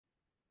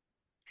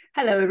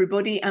Hello,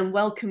 everybody, and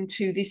welcome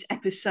to this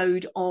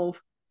episode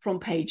of From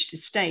Page to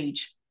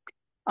Stage.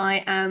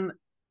 I am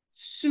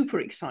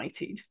super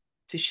excited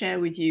to share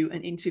with you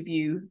an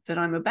interview that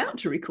I'm about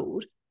to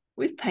record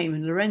with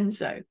Payman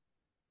Lorenzo.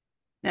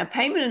 Now,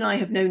 Payman and I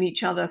have known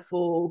each other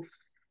for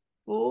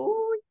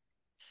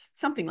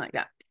something like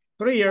that.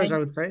 3 years, I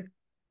would say.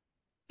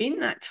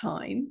 In that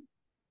time,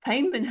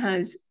 Payman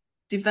has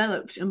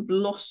developed and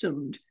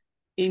blossomed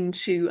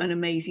into an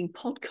amazing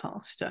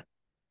podcaster.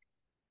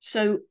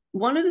 So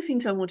one of the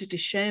things I wanted to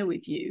share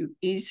with you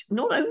is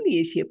not only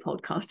is he a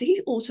podcaster,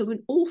 he's also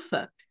an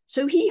author.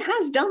 So he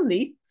has done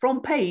the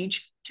From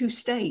Page to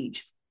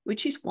Stage,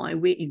 which is why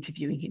we're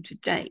interviewing him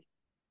today.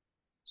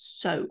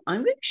 So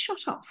I'm going to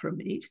shut up for a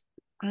minute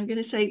and I'm going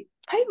to say,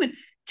 Payman,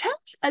 tell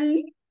us a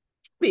little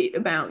bit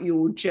about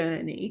your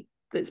journey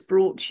that's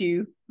brought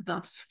you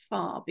thus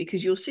far,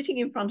 because you're sitting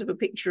in front of a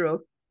picture of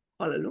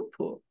Kuala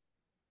Lumpur.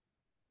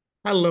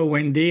 Hello,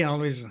 Wendy.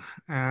 Always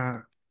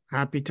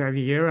happy to have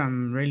you here.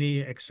 I'm really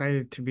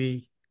excited to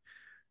be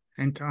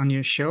on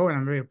your show, and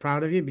I'm very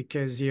proud of you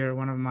because you're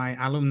one of my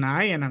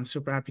alumni, and I'm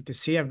super happy to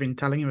see. I've been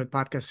telling you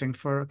about podcasting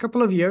for a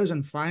couple of years,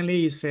 and finally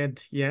you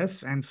said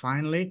yes, and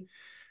finally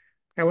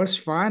it was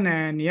fun.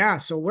 And yeah,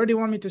 so where do you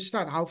want me to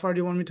start? How far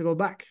do you want me to go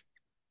back?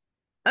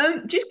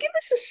 Just give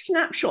us a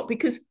snapshot,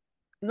 because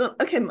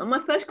okay, my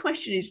first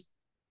question is,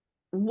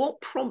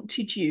 what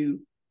prompted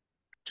you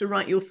to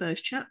write your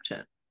first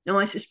chapter? Now,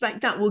 I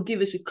suspect that will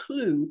give us a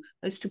clue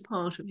as to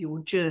part of your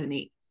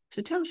journey.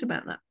 So tell us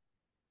about that.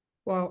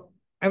 Well,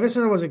 ever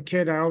since I was a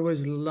kid, I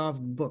always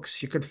loved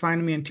books. You could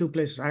find me in two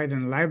places, either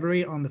in the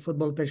library or on the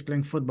football pitch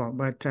playing football.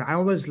 But I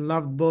always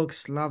loved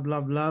books,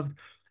 loved.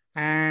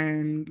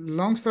 And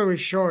long story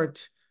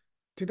short,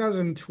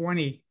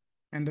 2020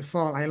 in the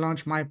fall, I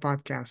launched my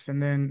podcast.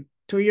 And then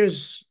 2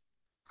 years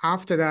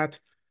after that,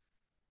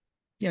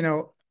 you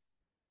know,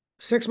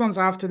 6 months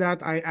after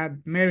that, I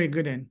had Mary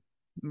Gooden,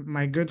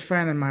 my good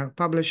friend and my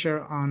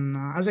publisher, on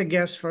as a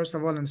guest, first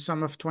of all, in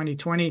summer of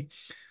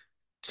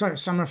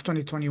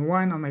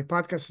 2021 on my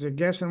podcast as a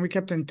guest. And we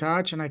kept in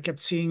touch, and I kept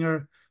seeing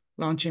her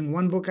launching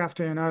one book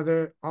after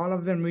another, all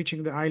of them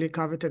reaching the highly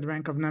coveted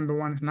rank of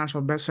 #1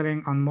 national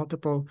bestselling on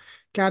multiple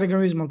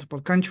categories, multiple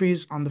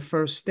countries. On the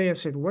first day, I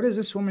said, what is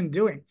this woman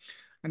doing?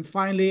 And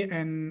finally,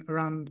 in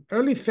around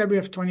early February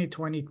of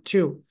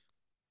 2022,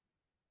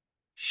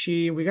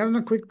 we got on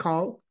a quick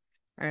call,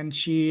 and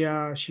she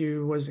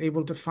was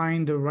able to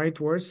find the right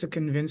words to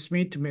convince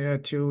me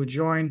to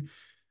join,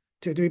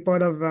 to be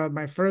part of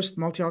my first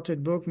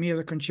multi-authored book, me as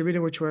a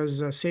contributor, which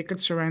was Sacred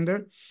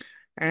Surrender.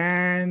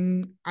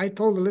 And I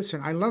told her,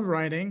 listen, I love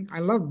writing, I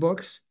love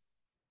books,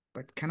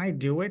 but can I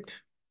do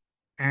it?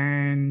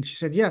 And she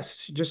said,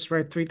 yes, just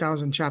write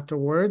 3,000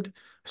 word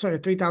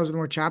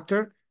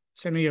chapter.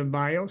 Send me your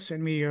bio,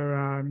 send me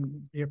your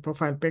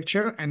profile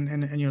picture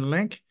and your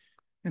link.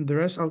 And the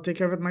rest, I'll take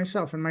care of it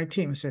myself and my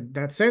team. I said,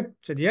 that's it. I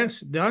said, yes,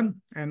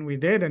 done. And we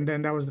did. And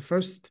then that was the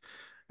first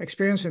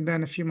experience. And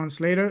then a few months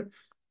later,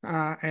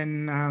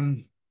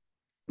 and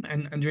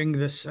during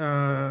this,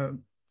 I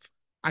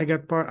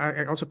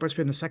also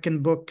participated in the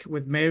second book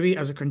with Mary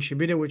as a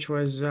contributor, which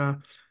was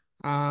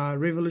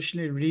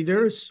Revolutionary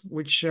Readers,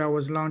 which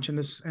was launched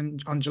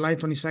on July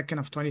 22nd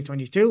of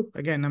 2022.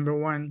 Again,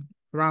 #1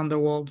 around the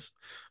world,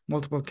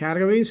 multiple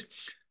categories.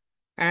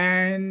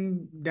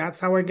 And that's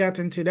how I got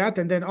into that.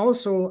 And then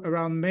also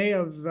around May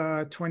of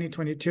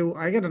 2022,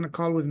 I got on a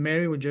call with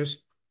Mary. We're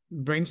just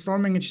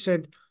brainstorming, and she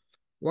said,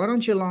 why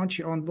don't you launch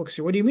your own book? I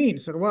said, what do you mean? I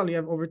said, well, you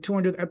have over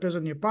 200 episodes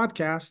on your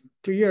podcast,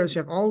 2 years, you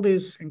have all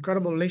these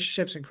incredible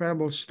relationships,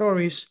 incredible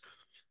stories.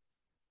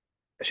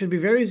 It should be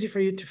very easy for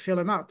you to fill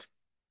them out.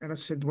 And I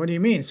said, what do you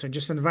mean? So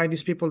just invite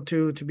these people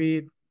to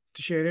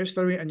share their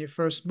story and your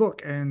first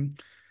book.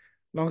 And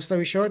long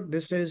story short,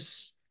 this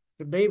is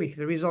the baby,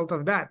 the result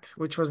of that,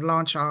 which was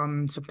launched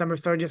on September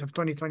 30th of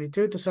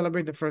 2022 to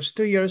celebrate the first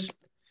 2 years.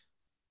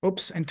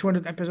 And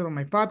 200 episodes on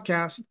my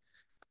podcast.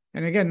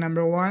 And again,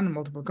 #1,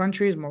 multiple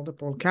countries,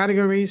 multiple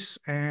categories,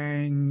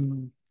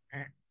 and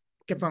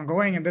kept on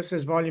going. And this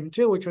is volume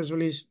 2, which was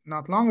released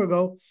not long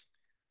ago,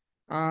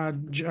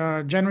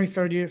 January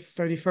 30th,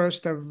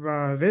 31st of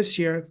this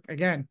year.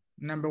 Again,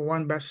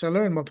 #1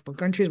 bestseller in multiple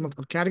countries,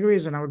 multiple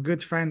categories. And our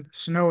good friend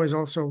Snow is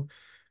also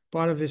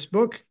part of this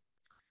book.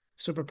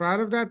 Super proud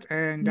of that.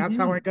 And that's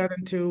how I got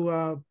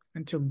into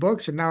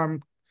books. And now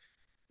I'm,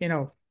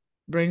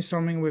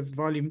 brainstorming with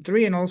volume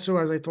 3. And also,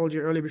 as I told you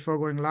earlier before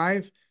going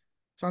live,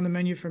 it's on the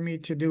menu for me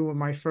to do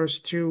my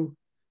first 2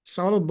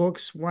 solo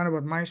books, one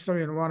about my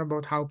story and one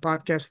about how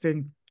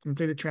podcasting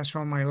completely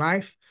transformed my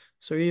life.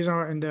 So these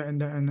are in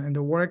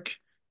the work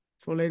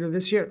for later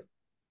this year.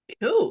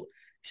 Cool.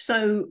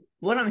 So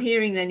what I'm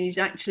hearing then is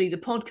actually the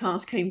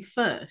podcast came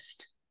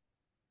first,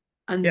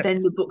 and then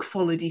Yes, the book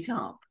followed it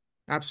up.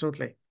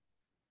 absolutely.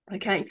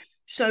 Okay.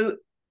 So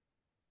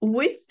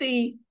with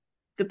the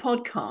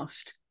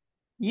podcast,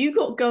 you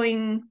got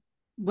going,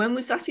 when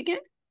was that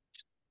again?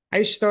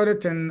 I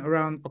started in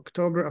around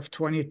October of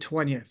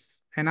 2020.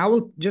 And I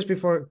will, just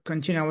before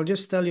continue, I will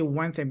just tell you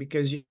one thing,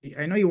 because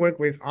I know you work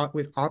with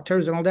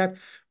authors and all that.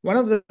 One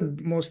of the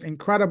most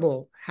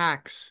incredible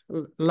hacks,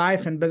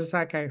 life and business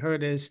hack I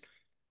heard is,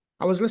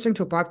 I was listening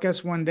to a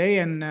podcast one day,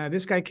 and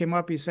this guy came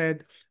up. He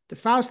said, the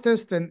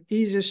fastest and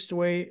easiest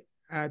way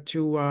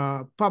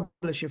to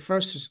publish your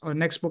first or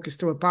next book is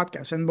through a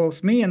podcast. And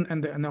both me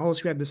and the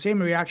host, we had the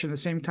same reaction at the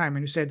same time.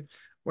 And we said,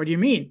 what do you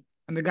mean?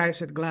 And the guy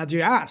said, glad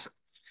you asked.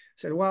 I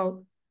said,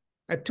 well,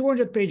 a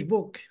 200-page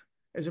book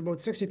is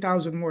about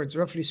 60,000 words,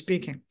 roughly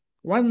speaking.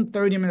 One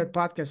 30-minute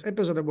podcast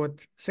episode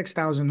about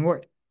 6,000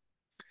 words.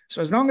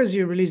 So as long as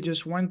you release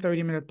just one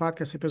 30-minute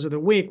podcast episode a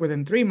week,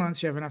 within 3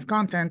 months, you have enough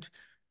content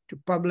to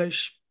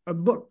publish a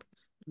book.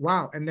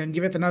 Wow. And then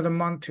give it another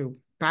month to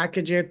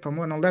package it,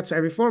 promote, and all that. So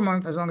every 4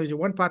 months, as long as you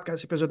one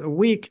podcast episode a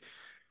week,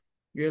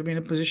 you'll be in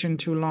a position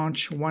to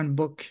launch one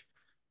book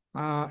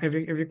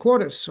every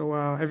quarter. So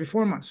every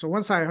 4 months. So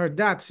once I heard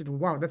that, I said,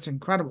 wow, that's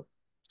incredible.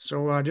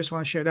 So I just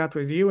want to share that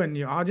with you and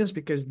your audience,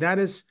 because that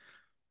is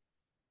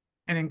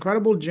an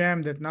incredible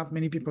gem that not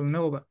many people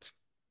know about.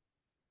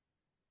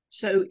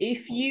 So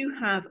if you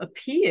have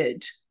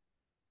appeared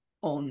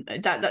on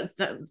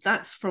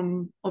that's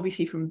from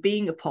obviously from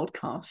being a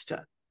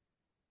podcaster,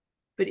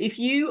 but if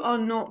you are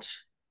not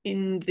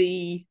in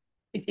the,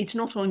 it's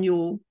not on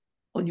your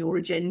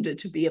agenda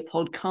to be a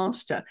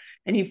podcaster.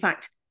 And in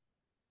fact,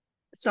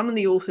 some of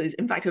the authors,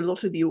 in fact, a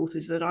lot of the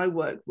authors that I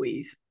work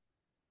with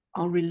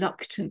are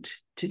reluctant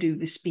to do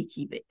the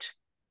speaky bit.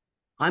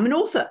 I'm an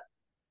author.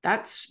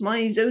 That's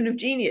my zone of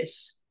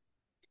genius.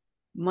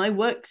 My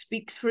work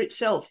speaks for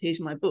itself.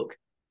 Here's my book.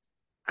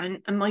 And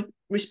my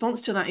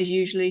response to that is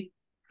usually,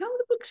 how are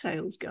the book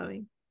sales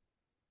going?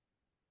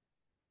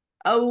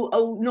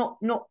 Oh,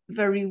 not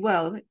very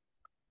well.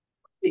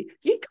 You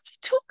got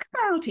to talk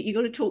about it. You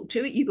got to talk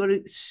to it. You got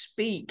to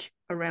speak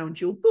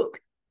around your book.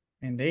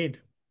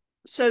 Indeed.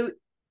 So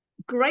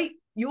great.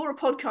 You're a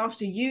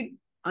podcaster.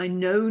 I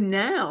know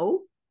now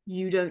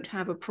you don't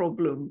have a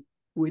problem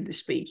with the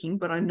speaking,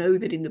 but I know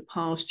that in the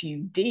past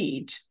you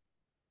did.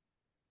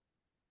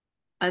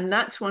 And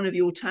that's one of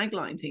your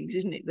tagline things,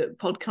 isn't it? That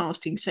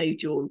podcasting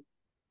saved your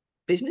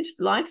business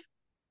life.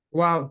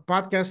 Well,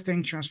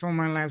 podcasting transformed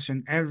my life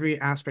in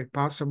every aspect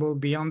possible,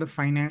 beyond the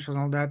financial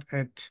and all that.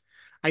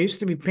 I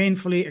used to be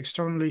painfully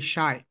externally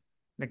shy.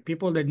 Like,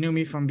 people that knew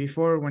me from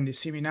before, when they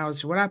see me now,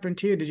 say, what happened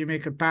to you? Did you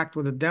make a pact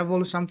with the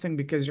devil or something?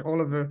 Because you're all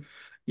over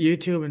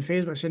YouTube and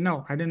Facebook. I said,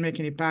 no, I didn't make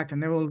any pact. I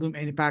never will do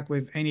any pact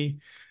with any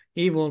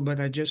evil, but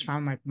I just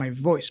found my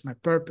voice, my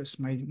purpose,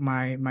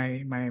 my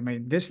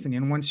destiny.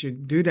 And once you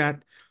do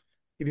that,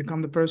 you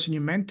become the person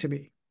you're meant to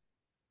be.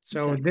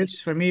 So Exactly. this,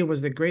 for me,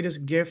 was the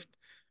greatest gift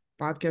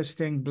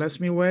podcasting blessed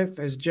me with,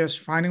 is just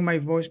finding my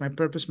voice, my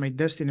purpose, my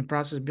destiny,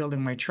 process,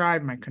 building my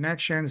tribe, my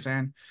connections,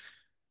 and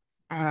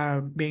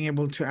being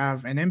able to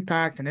have an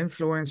impact and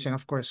influence. And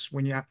of course,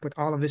 when you put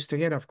all of this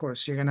together, of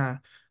course, the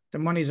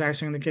money's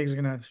icing on the cake is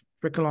gonna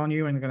trickle on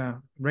you and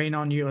gonna rain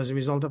on you as a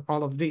result of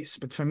all of this.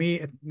 But for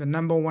me, the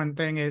number one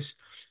thing is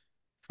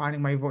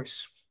finding my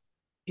voice.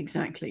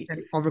 Exactly.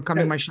 And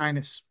overcoming my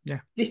shyness. Yeah.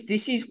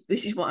 This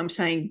is what I'm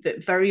saying,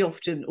 that very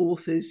often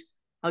authors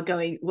are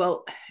going,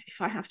 well, if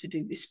I have to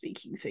do this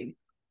speaking thing,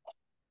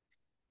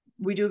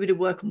 we do a bit of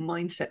work on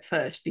mindset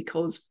first,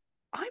 because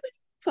I'm an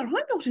author,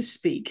 I'm not a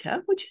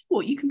speaker. Which is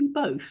what, you can be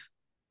both.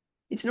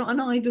 It's not an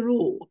either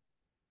or.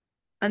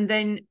 And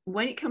then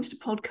when it comes to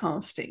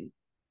podcasting,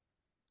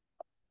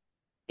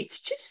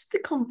 it's just the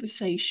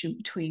conversation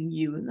between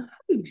you and the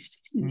host,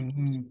 isn't it?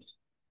 Mm-hmm.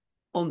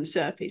 On the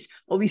surface.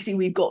 Obviously,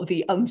 we've got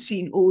the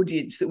unseen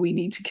audience that we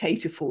need to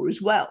cater for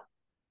as well.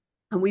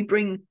 And we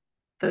bring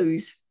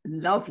those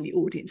lovely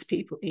audience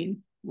people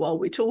in while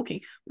we're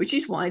talking, which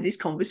is why this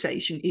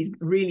conversation is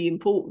really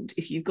important.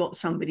 If you've got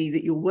somebody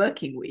that you're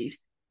working with,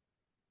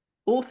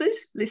 authors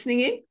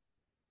listening in,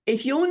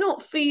 if you're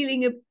not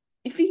feeling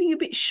a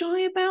bit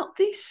shy about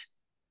this,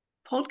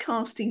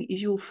 podcasting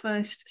is your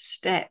first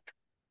step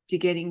to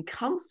getting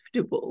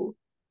comfortable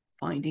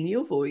finding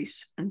your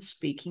voice and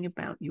speaking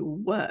about your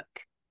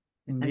work.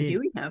 Indeed. And here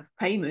we have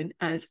Payman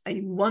as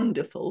a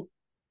wonderful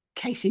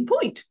case in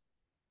point.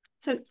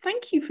 So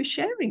thank you for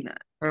sharing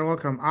that. You're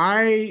welcome.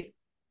 I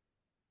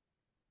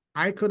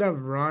could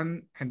have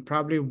run and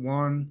probably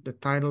won the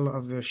title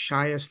of the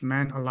shyest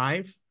man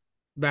alive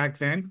back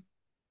then.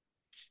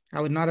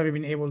 I would not have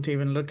been able to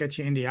even look at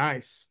you in the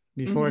eyes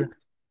before that.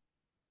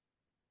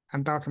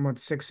 I'm talking about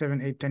 6,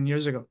 7, 8, 10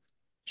 years ago.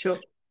 Sure.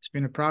 It's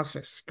been a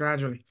process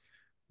gradually.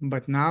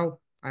 But now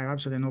I have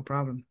absolutely no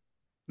problem.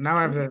 Now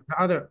I have the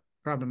other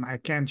problem. I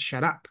can't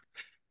shut up.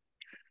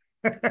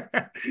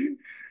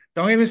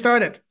 Don't get me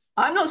started.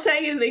 I'm not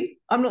saying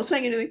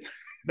anything.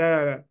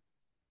 No.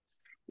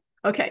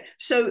 Okay,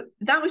 so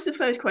that was the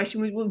first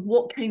question. Was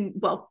what came?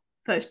 Well,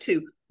 first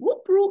two.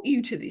 What brought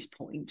you to this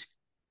point,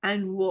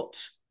 and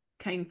what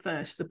came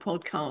first, the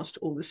podcast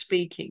or the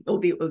speaking, or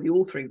the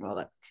authoring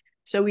rather?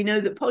 So we know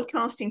that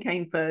podcasting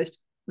came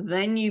first.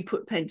 Then you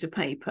put pen to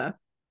paper,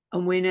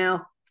 and we're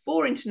now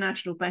 4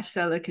 international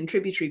bestseller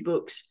contributory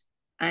books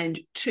and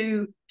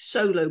 2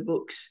 solo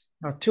books.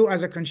 Now, 2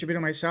 as a contributor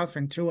myself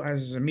and 2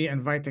 as me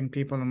inviting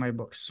people in my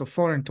books. So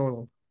 4 in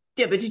total.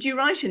 Yeah, but did you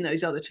write in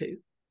those other 2?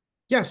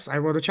 Yes, I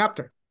wrote a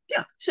chapter.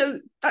 Yeah, so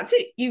that's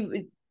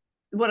it.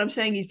 What I'm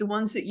saying is the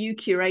ones that you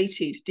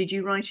curated, did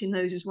you write in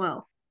those as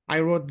well? I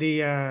wrote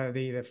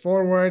the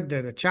foreword,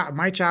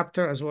 my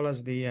chapter, as well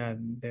as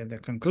the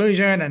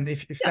conclusion, and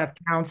if Yeah. that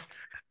counts,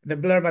 the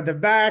blurb at the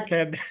back.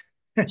 And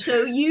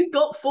so you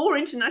got 4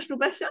 international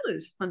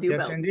bestsellers under your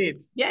yes, belt.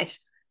 indeed. Yes,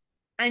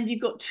 and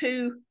you've got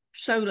 2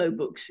 solo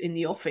books in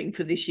the offing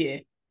for this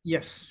year.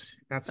 Yes,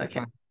 that's the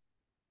plan.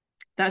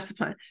 That's the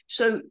plan.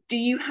 So, do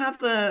you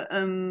have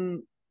a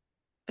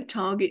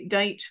target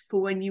date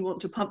for when you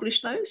want to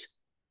publish those?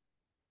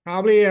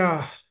 Probably,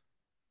 I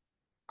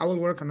will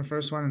work on the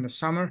first one in the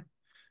summer,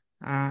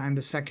 and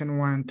the second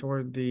one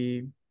toward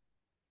the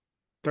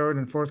third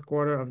and fourth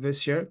quarter of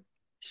this year.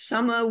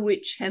 Summer,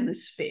 which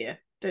hemisphere?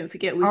 Don't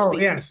forget we're Oh,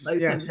 speaking yes, both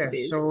yes, yes.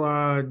 hemispheres.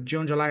 So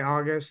June, July,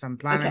 August, I'm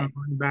planning Okay. on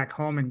going back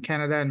home in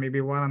Canada, and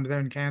maybe while I'm there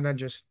in Canada,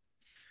 just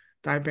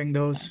typing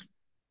those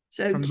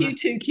So from that.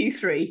 Q2,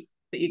 Q3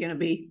 that you're going to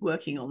be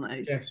working on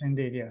those. Yes,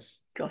 indeed,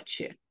 yes.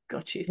 Gotcha.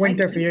 Thank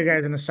Winter you. for you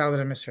guys in the southern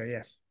hemisphere,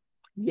 yes.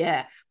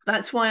 Yeah,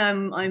 that's why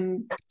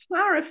I'm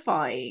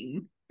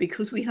clarifying,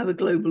 because we have a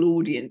global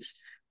audience.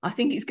 I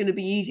think it's going to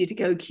be easier to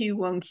go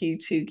Q1,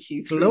 Q2,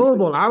 Q3.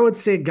 Global, I would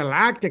say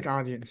galactic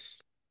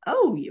audience.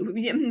 Oh,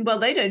 well,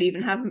 they don't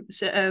even have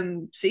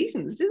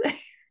seasons, do they?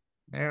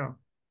 Yeah.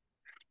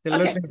 They're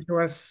Okay. listening to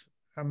us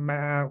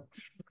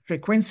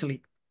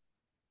frequently,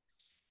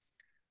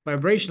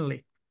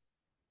 vibrationally.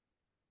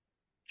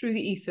 Through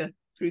the ether.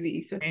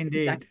 Indeed.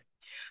 Exactly.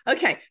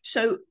 Okay,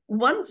 so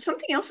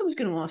something else I was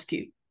going to ask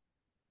you.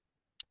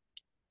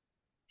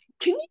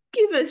 Can you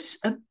give us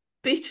a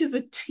bit of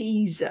a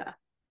teaser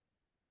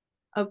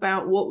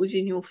about what was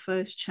in your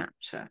first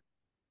chapter?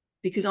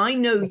 Because I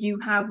know you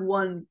have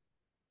one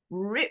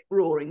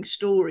rip-roaring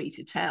story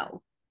to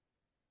tell.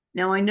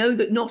 Now, I know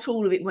that not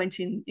all of it went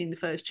in the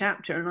first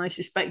chapter, and I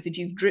suspect that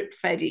you've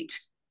drip-fed it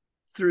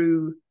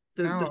through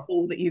the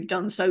 4 that you've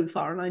done so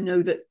far, and I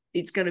know that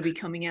it's going to be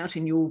coming out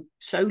in your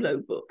solo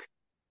book.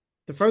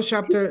 The first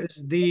chapter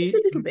is a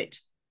little bit.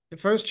 The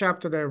first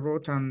chapter that I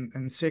wrote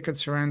on Sacred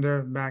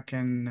Surrender back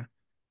in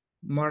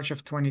March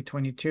of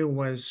 2022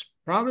 was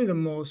probably the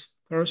most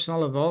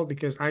personal of all,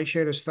 because I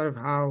shared a story of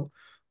how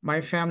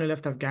my family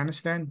left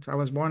Afghanistan. So I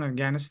was born in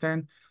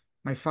Afghanistan.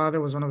 My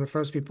father was one of the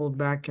first people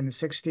back in the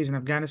 60s in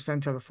Afghanistan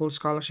to have a full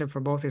scholarship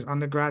for both his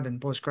undergrad and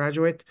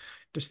postgraduate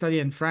to study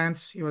in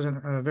France. He was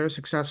a very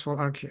successful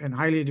and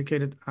highly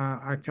educated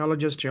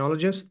archaeologist,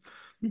 geologist,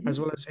 as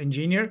well as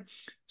engineer.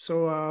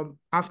 So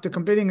after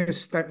completing his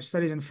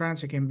studies in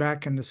France, he came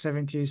back in the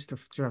 70s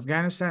to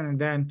Afghanistan, and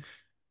then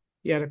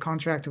he had a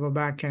contract to go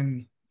back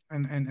in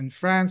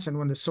France. And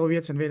when the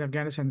Soviets invaded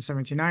Afghanistan in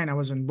 79, I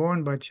wasn't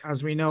born, but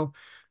as we know,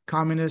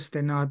 communists,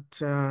 they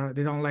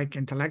don't like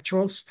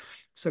intellectuals.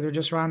 So they're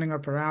just rounding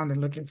up around and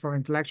looking for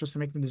intellectuals to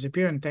make them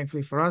disappear. And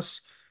thankfully for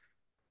us,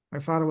 my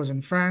father was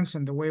in France,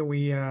 and the way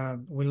we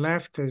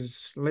left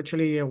is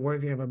literally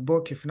worthy of a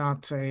book, if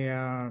not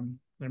a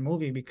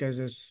movie, because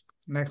it's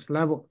next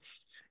level.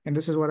 And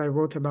this is what I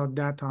wrote about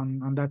that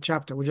on that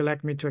chapter. Would you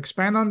like me to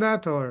expand on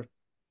that, or?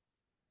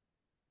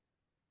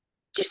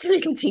 Just a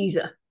little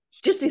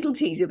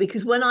teaser.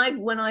 Because when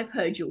I've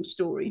heard your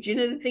story, do you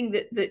know the thing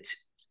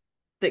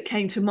that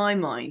came to my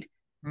mind?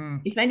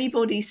 If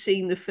anybody's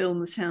seen the film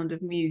The Sound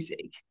of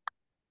Music,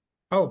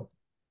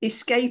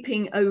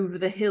 escaping over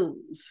the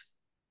hills.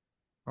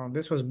 Oh,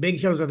 this was big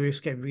hills that we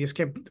escaped. We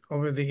escaped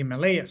over the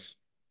Himalayas.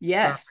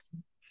 Yes.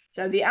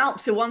 So the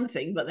Alps are one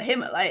thing, but the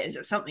Himalayas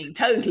are something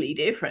totally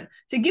different.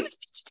 So give us,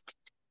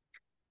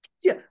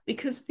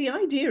 because the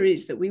idea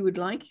is that we would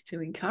like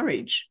to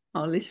encourage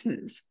our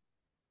listeners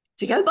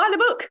to go buy the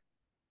book.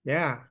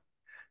 Yeah.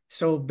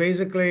 So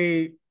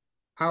basically,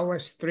 I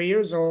was 3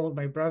 years old.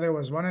 My brother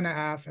was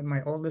 1.5, and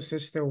my oldest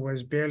sister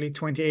was barely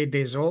 28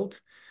 days old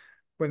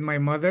with my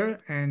mother.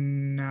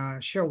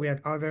 And sure, we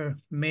had other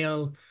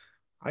male,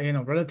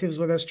 relatives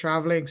with us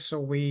traveling. So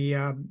we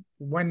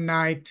one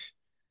night,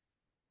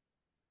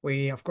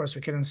 of course,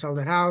 we couldn't sell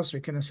the house. We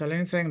couldn't sell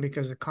anything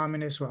because the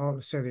communists were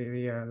always,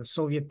 the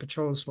Soviet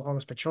patrols were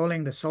always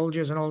patrolling, the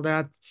soldiers and all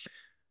that.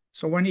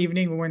 So one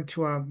evening we went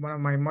to one of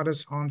my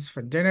mother's aunts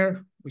for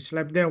dinner. We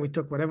slept there. We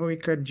took whatever we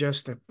could,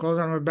 just the clothes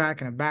on our back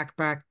and a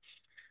backpack.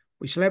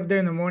 We slept there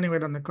in the morning. We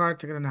went on the car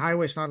to get on the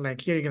highway. It's not like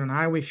here, you get on the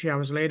highway, a few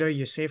hours later,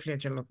 you're safely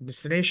at your local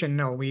destination.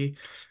 No,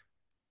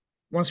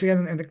 once we got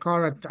in the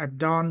car at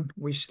dawn,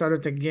 we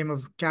started a game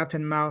of cat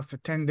and mouse for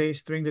 10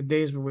 days. During the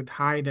days, we would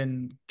hide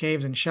in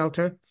caves and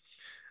shelter.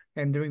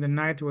 And during the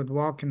night, we would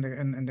walk in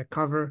the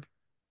cover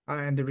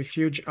and the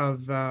refuge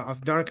of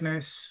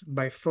darkness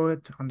by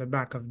foot, on the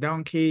back of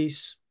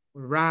donkeys,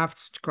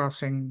 rafts,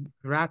 crossing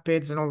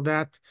rapids and all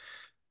that.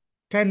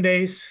 10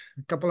 days,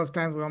 a couple of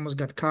times we almost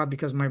got caught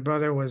because my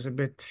brother was a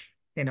bit,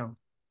 not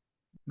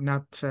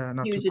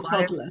He was too a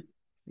quiet. toddler.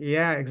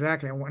 Yeah,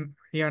 exactly. 1.5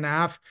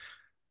 years.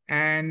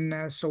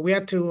 And so we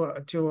had to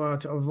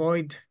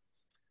avoid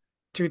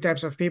two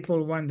types of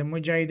people: one, the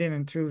Mujahideen,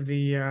 and two,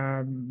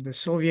 the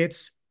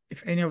Soviets.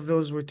 If any of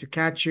those were to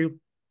catch you,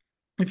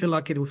 if you're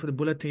lucky, they would put a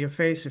bullet to your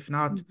face. If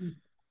not, Mhm.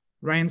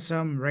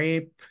 ransom,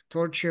 rape,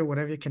 torture,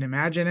 whatever you can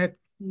imagine it.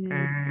 Mm.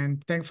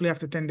 And thankfully,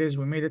 after 10 days,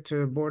 we made it to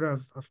the border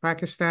of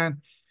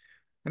Pakistan.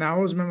 And I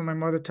always remember my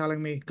mother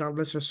telling me, God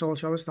bless her soul,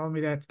 she always told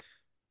me that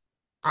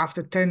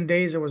after 10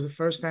 days, it was the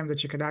first time that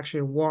she could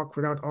actually walk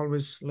without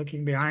always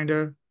looking behind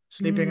her,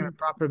 sleeping in a Mm.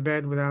 proper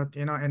bed without,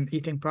 and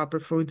eating proper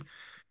food.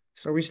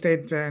 So we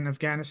stayed in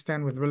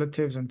Afghanistan with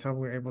relatives until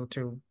we were able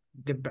to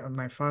get back.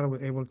 My father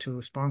was able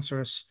to sponsor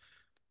us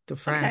to Okay,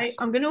 France.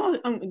 I'm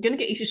gonna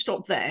get you to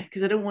stop there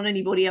because I don't want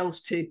anybody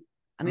else to.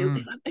 I mean,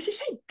 Mm. as I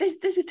said,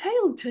 there's a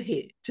tale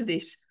to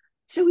this,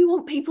 so we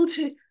want people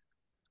to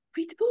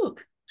read the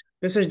book.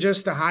 This is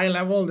just a high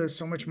level. There's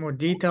so much more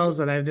details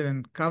that I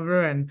didn't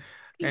cover, and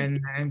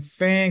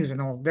things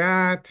and all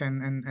that,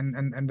 and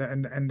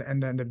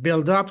then the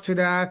build up to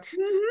that.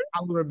 Mhm.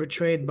 How we were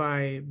betrayed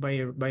by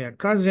a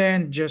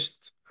cousin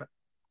just a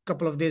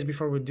couple of days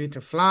before we're due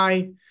to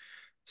fly.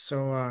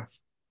 So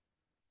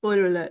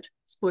Spoiler alert!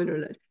 Spoiler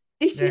alert!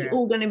 This is yeah.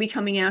 all going to be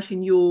coming out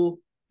in your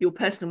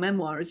personal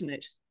memoir, isn't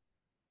it?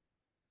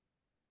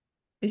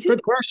 Is Good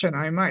it? question.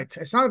 I might.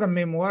 It's not a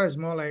memoir. It's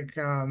more like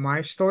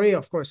my story.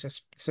 Of course,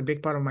 it's a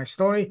big part of my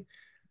story,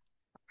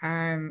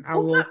 and I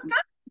Well, will.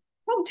 that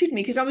prompted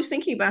me because I was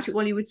thinking about it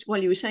while you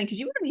were saying because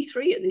you were only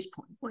three at this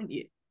point, weren't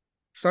you?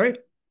 Sorry.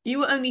 You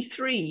were only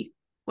three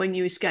when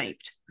you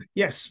escaped.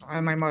 Yes,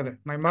 and my mother,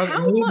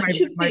 How me,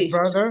 much of my this?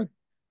 brother,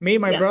 me,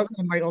 my Yeah, brother,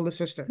 and my older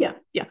sister. yeah,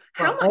 yeah.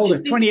 Well, How much older,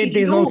 of this 28 is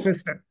days old your?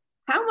 sister.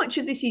 How much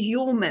of this is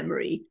your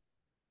memory?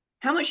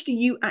 How much do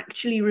you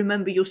actually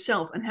remember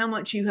yourself, and how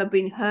much you have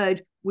been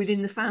heard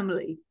within the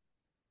family?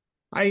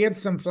 I get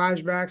some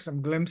flashbacks,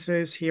 some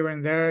glimpses here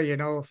and there, Yeah,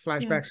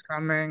 flashbacks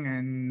coming,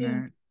 and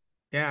yeah.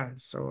 yeah.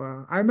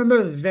 So I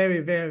remember very,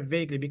 very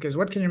vaguely because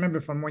what can you remember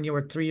from when you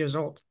were 3 years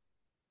old?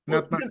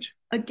 Well, Not much.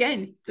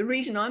 again, the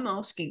reason I'm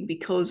asking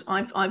because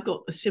I've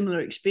got a similar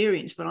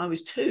experience, but I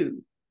was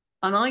two,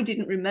 and I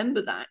didn't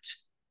remember that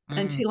Mm,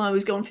 until I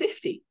was gone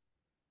 50.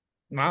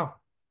 wow.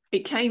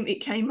 It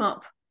came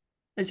up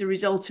as a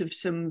result of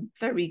some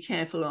very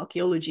careful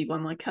archaeology by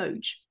my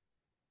coach.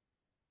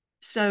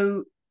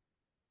 So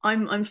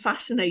I'm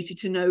fascinated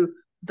to know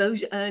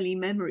those early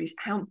memories,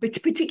 how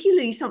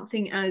particularly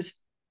something as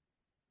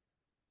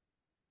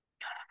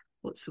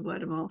what's the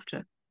word I'm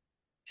after?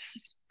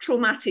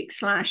 Traumatic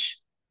slash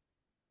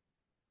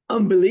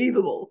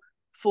unbelievable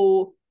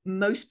for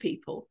most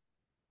people.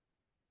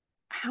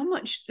 How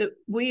much that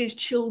we as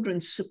children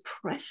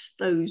suppress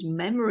those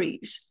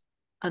memories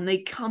and they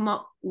come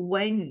up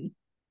when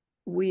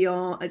we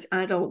are as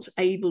adults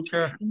able to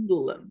Sure.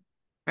 handle them.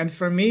 And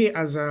for me,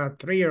 as a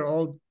 3 year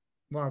old,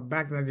 well,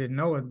 back then I didn't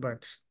know it,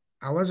 but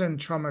I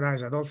wasn't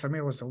traumatized at all. For me,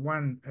 it was the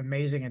one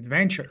amazing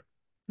adventure,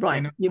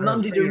 Right. Your as a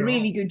mum did a 3 year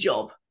really old. good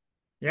job.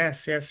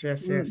 Yes, yes,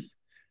 yes, Mm. yes.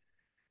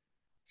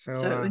 So,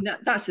 So and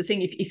that's the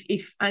thing.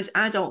 If as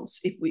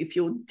adults, if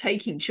you're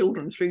taking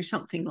children through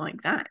something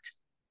like that,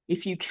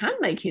 if you can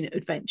make it an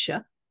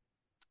adventure,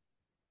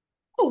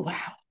 oh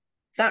wow,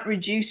 that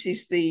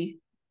reduces the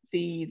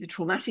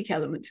traumatic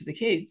element to the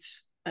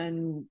kids.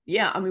 And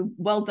yeah, I mean,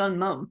 well done,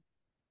 mum.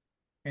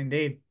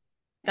 indeed.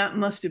 That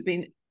must have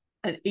been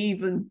an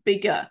even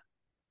bigger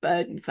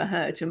burden for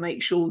her to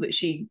make sure that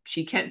she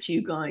kept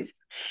you guys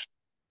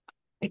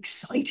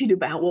excited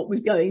about what was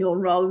going on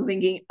rather than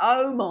thinking,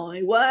 oh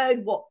my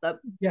word, what the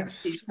is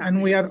Yes,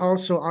 and we happening? had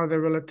also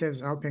other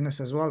relatives helping us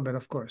as well. But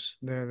of course,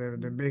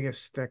 the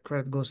biggest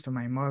credit goes to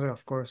my mother,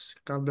 of course.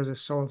 God bless her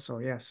soul. So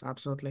yes,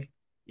 absolutely.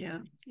 Yeah,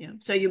 yeah.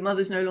 So your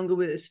mother's no longer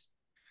with us.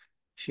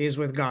 She is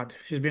with God.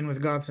 She's been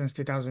with God since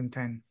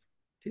 2010.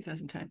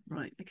 2010.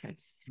 Right. Okay.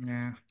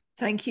 Yeah,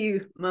 Thank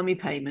you, Mummy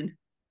Payman.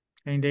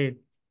 indeed.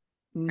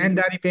 And Mm,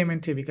 Daddy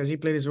Payment too, because he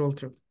played his role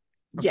too,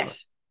 of course.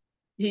 yes.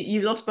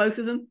 You lost both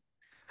of them?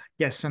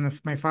 Yes, and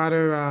if my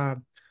father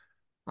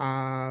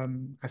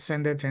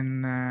ascended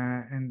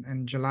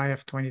in July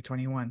of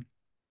 2021.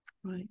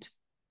 Right.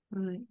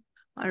 Right.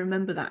 I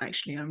remember that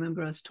actually. I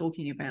remember us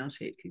talking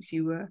about it because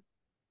you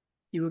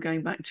were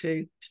going back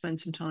to spend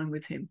some time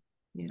with him.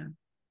 Yeah.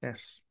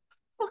 Yes.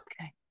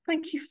 Okay.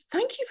 Thank you.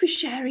 Thank you for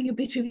sharing a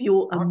bit of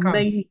your Welcome.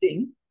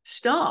 amazing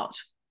start.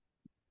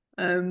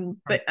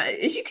 But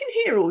as you can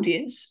hear,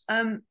 audience,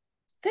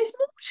 there's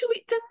more to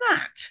it than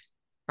that.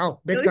 Oh, So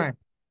big if, time.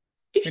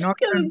 if You you know,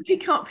 go and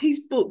pick up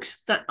his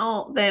books that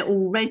aren't there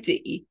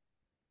already,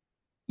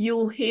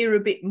 you'll hear a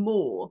bit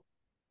more.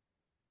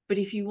 But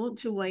if you want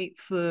to wait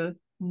for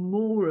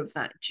more of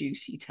that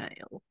juicy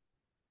tale,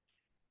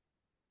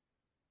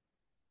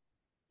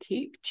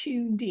 keep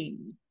tuned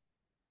in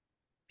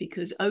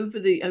because over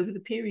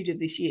the period of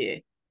this year,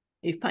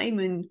 if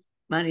Payman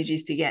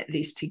manages to get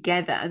this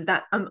together, and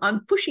that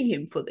I'm pushing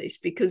him for this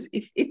because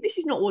if this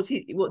is not what's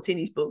in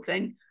his book,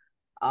 then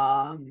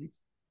um,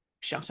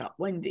 shut up,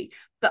 Wendy.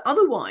 But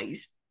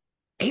otherwise,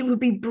 it would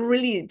be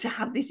brilliant to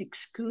have this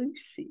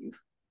exclusive.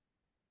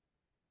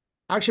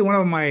 actually, one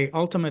of my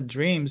ultimate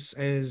dreams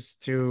is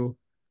to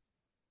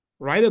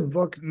Write a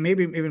book,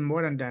 maybe even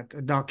more than that,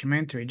 a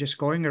documentary, just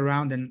going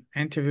around and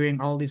interviewing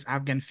all these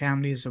Afghan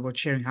families about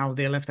sharing how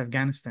they left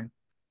Afghanistan.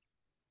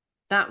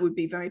 That would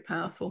be very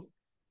powerful.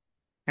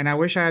 And I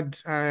wish I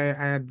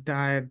had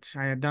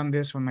done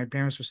this when my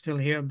parents were still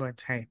here,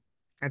 but hey,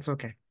 that's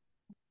okay.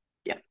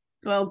 Yeah.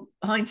 Well,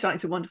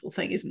 hindsight's a wonderful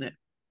thing, isn't it?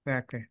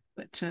 Exactly.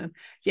 But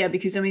yeah,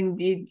 because I mean,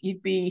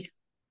 you'd be.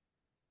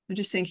 I'm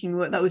just thinking,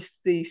 what that was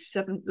the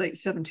late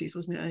 70s,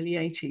 wasn't it? Early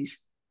 80s.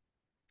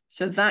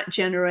 So that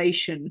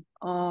generation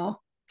are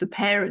the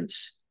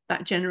parents.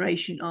 That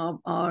generation are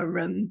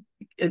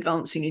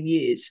advancing in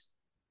years.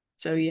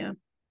 So yeah.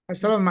 I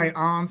still have my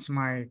aunts,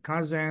 my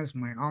cousins,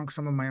 my uncle,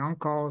 some of my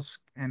uncles,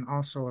 and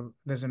also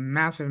there's a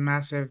massive,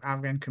 massive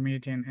Afghan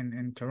community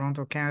in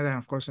Toronto, Canada, and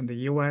of course in the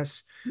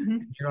US, Mm-hmm.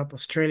 Europe,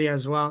 Australia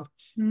as well.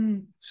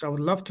 Mm. So I would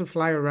love to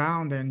fly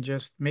around and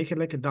just make it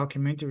like a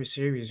documentary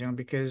series,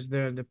 because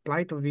the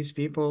plight of these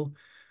people,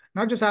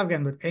 not just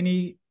Afghan, but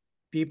any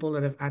people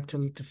that have had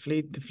to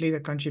flee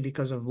the country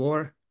because of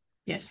war.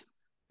 Yes.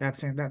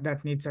 That's a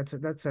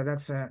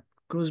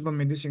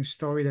goosebump inducing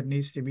story that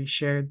needs to be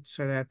shared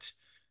so that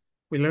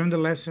we learn the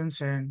lessons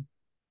and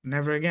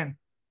never again.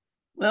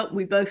 Well,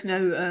 we both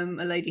know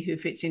a lady who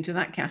fits into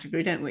that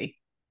category, don't we?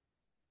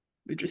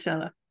 With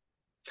Drusella.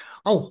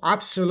 Oh,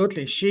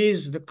 absolutely.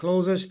 She's the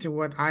closest to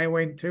what I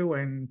went through,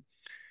 and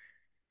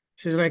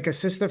she's like a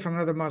sister from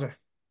another mother.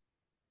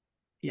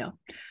 Yeah.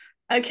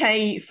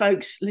 Okay,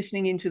 folks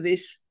listening into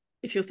this,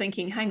 if you're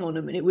thinking, hang on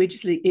a minute, we're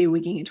just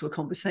earwigging into a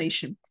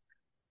conversation,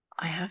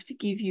 I have to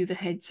give you the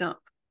heads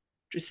up.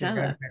 You got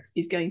Drusella it next.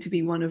 is going to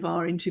be one of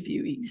our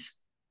interviewees.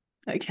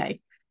 Okay. And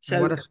So,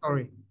 what a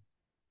story.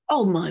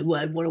 oh my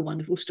word, what a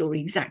wonderful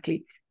story.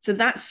 Exactly. So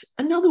that's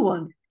another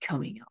one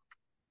coming up.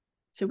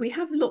 So we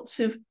have lots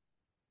of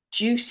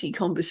juicy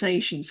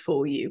conversations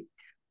for you.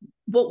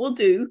 What we'll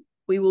do,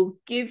 we will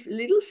give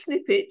little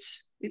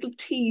snippets, little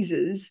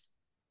teasers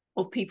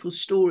of people's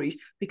stories,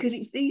 because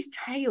it's these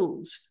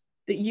tales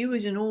that you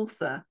as an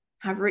author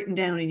have written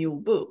down in your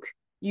book.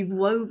 You've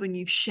woven,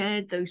 you've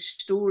shared those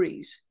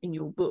stories in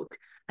your book,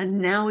 and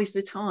now is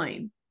the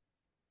time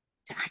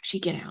to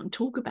actually get out and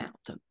talk about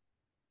them.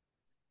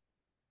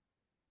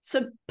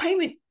 So,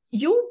 Payman,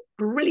 you're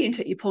brilliant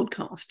at your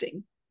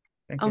podcasting.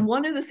 Thank And you.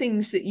 one of the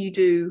things that you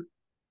do,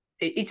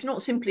 it's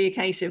not simply a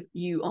case of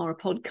you are a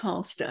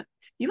podcaster.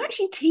 You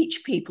actually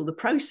teach people the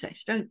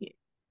process, don't you?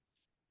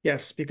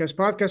 Yes, because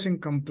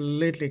podcasting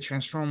completely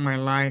transformed my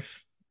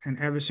life in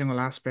every single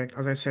aspect.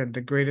 As I said,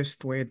 the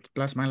greatest way to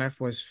bless my life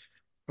was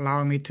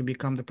allowing me to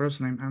become the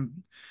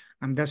person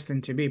I'm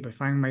destined to be by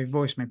finding my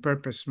voice, my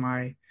purpose,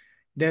 my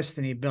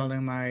destiny,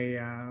 building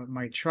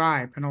my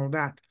tribe and all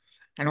that.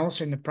 And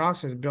also in the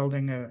process,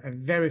 building a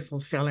very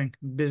fulfilling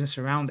business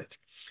around it.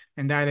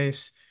 And that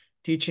is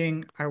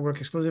teaching. I work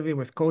exclusively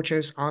with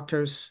coaches,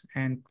 authors,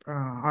 and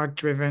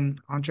art-driven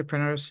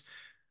entrepreneurs.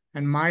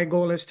 And my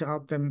goal is to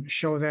help them,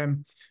 show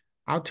them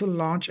how to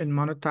launch and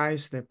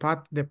monetize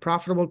the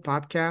profitable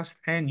podcast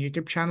and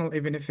YouTube channel,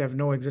 even if they have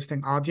no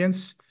existing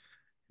audience,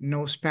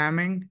 no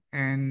spamming,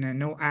 and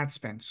no ad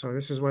spend. So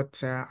this is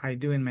what I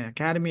do in my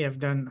academy.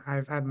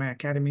 I've had my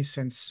academy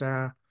since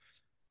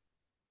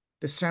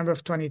December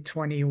of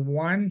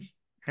 2021.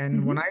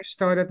 And when Mm-hmm. I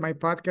started my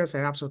podcast, I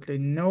had absolutely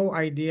no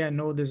idea,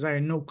 no desire,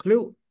 no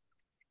clue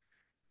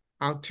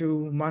how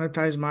to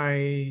monetize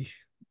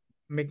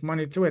make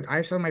money through it.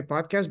 I started my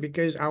podcast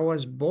because I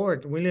was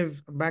bored.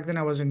 Back then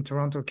I was in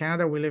Toronto,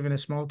 Canada. We live in a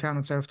small town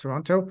outside of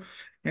Toronto.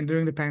 And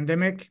during the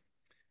pandemic,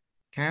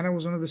 Canada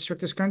was one of the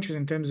strictest countries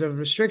in terms of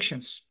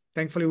restrictions.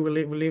 Thankfully, we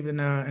lived in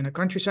a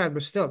countryside,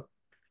 but still,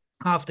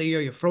 half the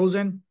year you're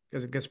frozen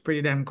because it gets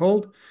pretty damn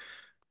cold.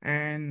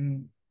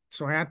 And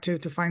so I had to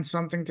find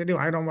something to do.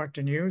 I don't watch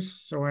the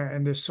news,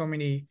 and there's so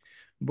many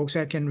books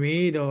I can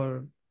read,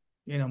 or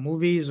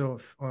movies, or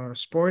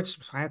sports.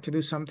 So I had to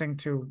do something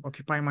to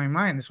occupy my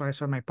mind. That's why I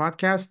started my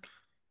podcast.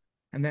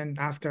 And then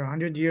after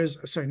 100 years,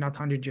 sorry, not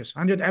 100 years,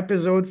 100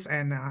 episodes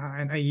and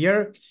a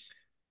year,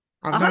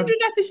 I've not, 100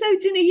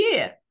 episodes in a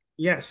year.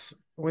 yes,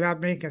 without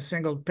making a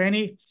single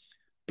penny,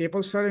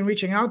 people started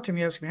reaching out to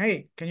me, asking me,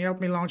 hey, can you help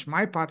me launch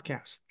my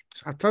podcast?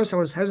 So at first I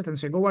was hesitant,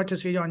 say, go watch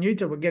this video on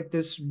YouTube or get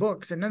this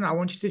book. I said, no, I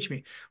want you to teach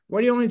me.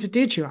 What do you want me to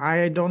teach you?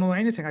 I don't know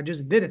anything. I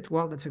just did it.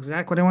 Well, that's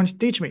exactly what I want you to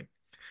teach me.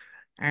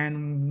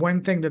 And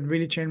one thing that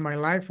really changed my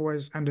life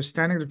was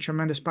understanding the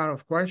tremendous power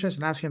of questions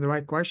and asking the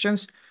right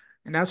questions.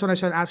 And that's when I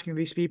started asking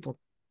these people,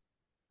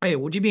 hey,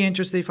 would you be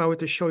interested if I were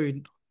to show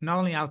you not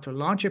only how to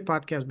launch your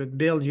podcast, but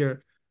build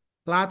your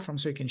platform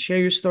so you can share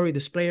your story,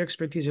 display your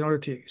expertise in order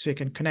to so you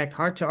can connect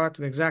heart to heart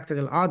with exactly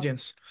the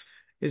audience?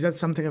 Is that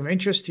something of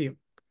interest to you?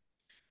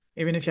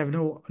 Even if you have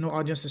no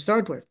audience to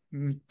start with.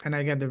 And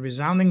I get the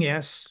resounding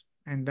yes.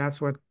 And that's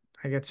what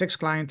I get 6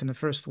 clients in the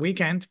first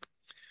weekend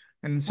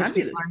and 60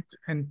 Fabulous. clients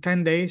in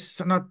 10 days.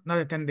 So not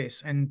 10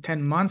 days, in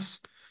 10 months.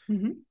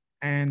 Mm-hmm.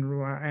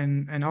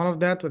 And all of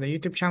that with a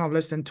YouTube channel of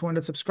less than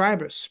 200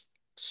 subscribers.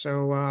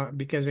 So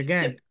because So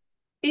again,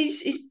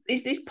 is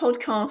this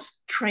podcast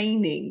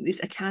training,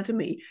 this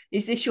academy,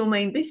 is this your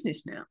main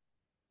business now?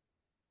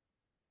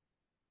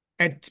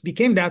 It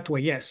became that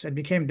way. Yes, it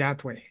became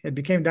that way. It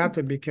became that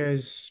way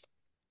because,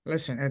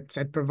 listen,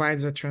 it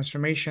provides a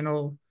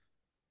transformational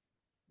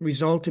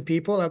result to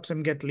people, helps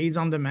them get leads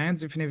on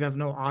demand, even if they have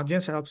no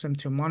audience, helps them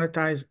to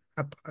monetize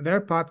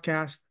their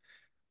podcast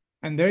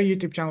and their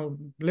YouTube channel,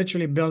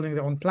 literally building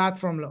their own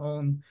platform, their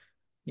own,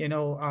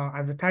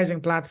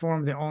 advertising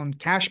platform, their own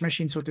cash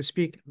machine, so to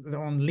speak, their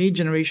own lead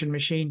generation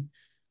machine.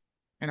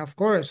 And of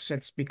course,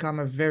 it's become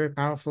a very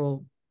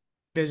powerful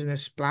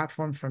business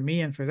platform for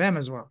me and for them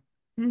as well.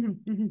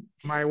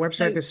 My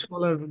website So, is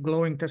full of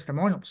glowing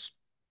testimonials.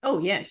 oh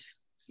yes,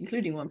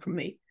 including one from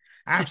me.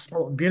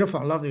 Absolutely beautiful.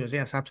 I love yours.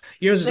 Yes,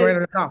 yours is So right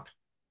at the top.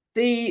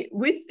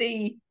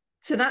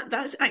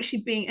 that's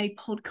actually being a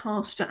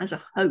podcaster as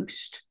a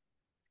host.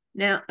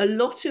 Now, a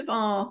lot of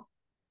our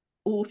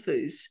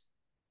authors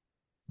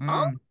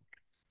are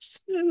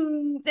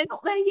Mm. they're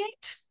not there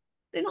yet.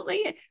 They're not there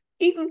yet.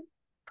 Even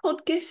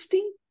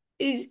podcasting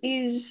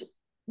is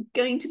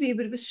going to be a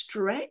bit of a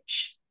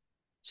stretch.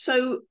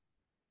 So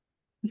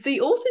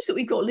the authors that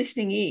we've got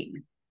listening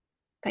in,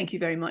 thank you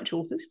very much,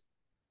 authors.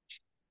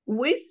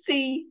 With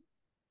the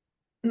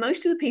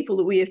most of the people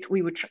that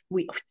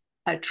we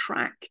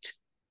attract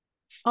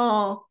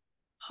are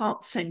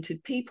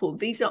heart-centered people.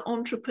 These are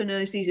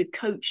entrepreneurs, these are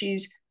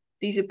coaches,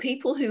 these are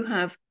people who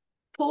have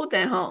poured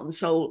their heart and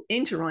soul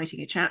into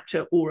writing a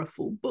chapter or a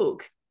full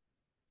book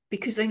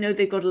because they know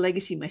they've got a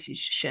legacy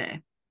message to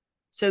share.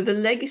 So the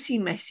legacy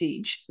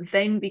message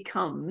then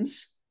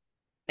becomes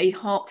a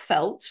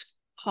heartfelt,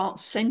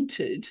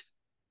 heart-centered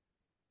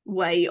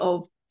way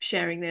of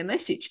sharing their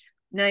message.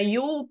 Now,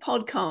 your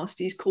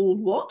podcast is called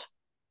what?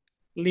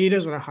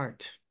 Leaders with a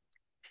heart.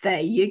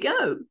 There you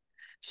go.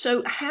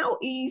 So how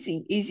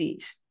easy is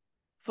it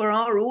for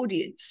our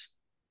audience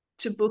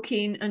to book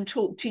in and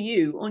talk to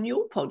you on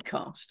your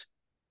podcast?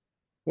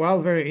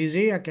 Well, very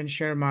easy. I can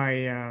share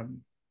my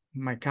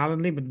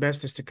Calendly, but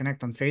best is to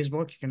connect on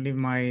Facebook. You can leave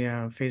my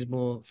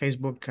Facebook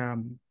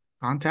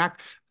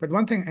contact. But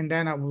one thing, and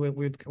then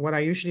what I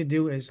usually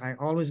do is I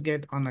always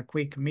get on a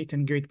quick meet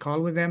and greet call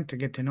with them to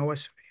get to know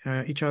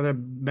each other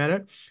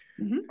better.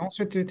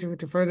 Also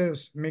to further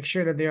make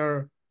sure that they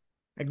are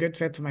a good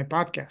fit for my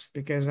podcast,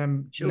 because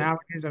Sure.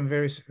 nowadays I'm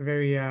very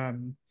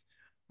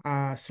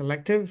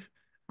selective.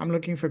 I'm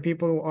looking for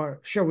people who are,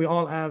 sure, we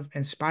all have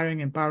inspiring,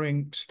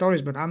 empowering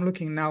stories, but I'm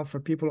looking now for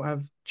people who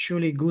have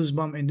truly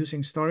goosebump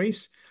inducing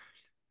stories.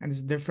 And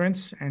it's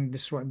difference. And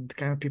this is what the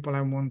kind of people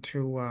I want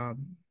to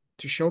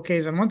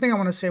showcase. And one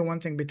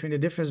thing between the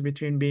difference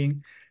between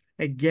being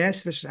a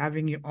guest versus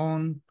having your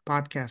own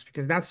podcast,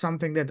 because that's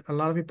something that a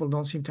lot of people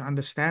don't seem to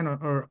understand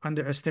or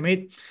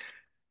underestimate.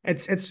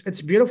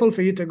 It's beautiful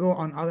for you to go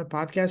on other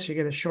podcasts, you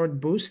get a short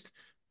boost,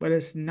 but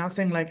it's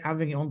nothing like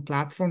having your own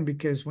platform,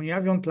 because when you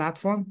have your own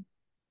platform,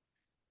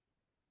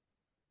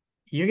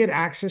 you get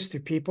access to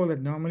people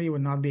that normally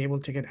would not be able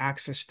to get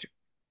access to.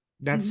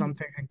 That's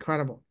something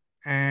incredible.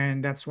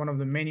 And that's one of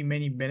the many,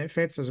 many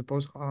benefits,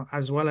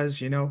 as well as,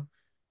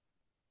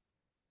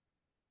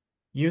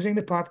 using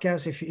the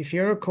podcast. If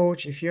you're a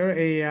coach, if you're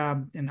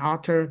an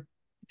author,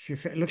 if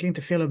you're looking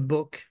to fill a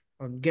book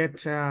or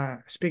get a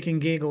speaking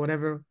gig or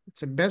whatever,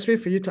 it's the best way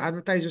for you to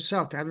advertise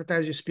yourself, to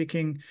advertise your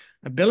speaking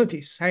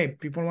abilities. Hey,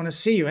 people want to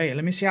see you. Hey,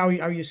 let me see how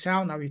you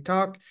sound, how you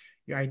talk,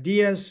 your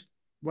ideas.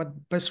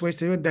 What best ways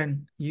to do it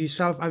than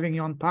yourself having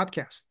your own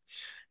podcast?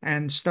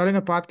 And starting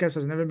a podcast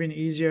has never been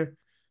easier.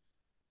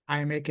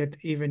 I make it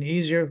even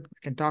easier. I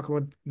can talk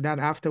about that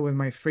after with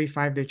my free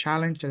 5-day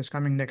challenge that is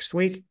coming next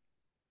week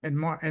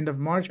end of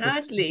March.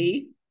 But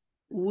Sadly,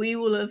 we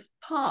will have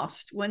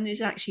passed when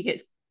this actually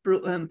gets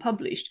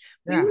published.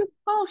 We yeah, will have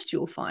passed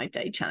your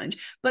 5-day challenge,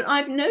 but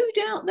I've no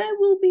doubt there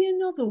will be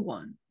another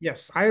one.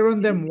 yes, I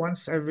run them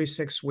once every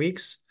 6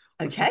 weeks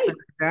or Okay. something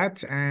like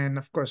that. And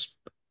of course,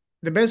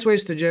 the best way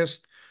is to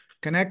just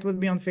connect with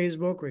me on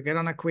Facebook. We get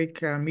on a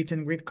quick meet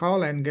and greet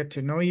call and get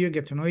to know you,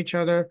 get to know each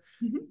other.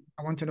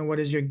 I want to know what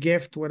is your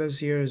gift, what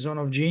is your zone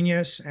of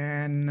genius,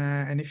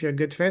 and if you're a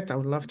good fit, I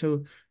would love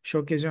to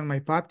showcase you on my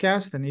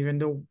podcast. And even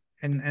though,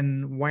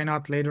 and why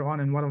not later on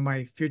in one of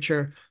my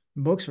future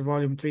books for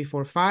volume 3,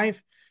 4,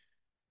 5.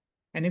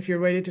 And if you're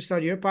ready to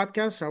start your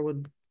podcast, I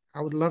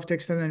would love to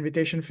extend an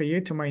invitation for you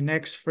to my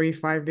next free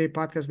 5-day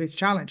podcast leads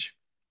challenge.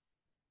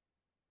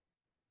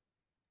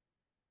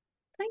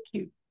 Thank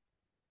you.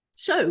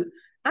 So,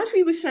 as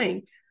we were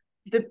saying,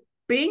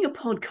 being a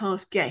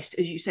podcast guest,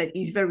 as you said,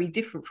 is very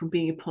different from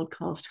being a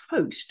podcast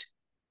host.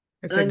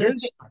 It's And a I know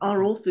good that start.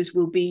 our authors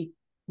will be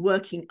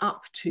working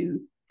up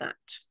to that,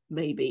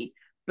 maybe.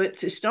 But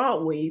to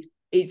start with,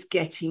 it's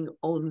getting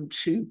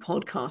onto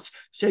podcasts.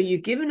 So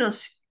you've given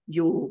us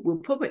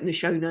we'll put it in the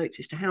show notes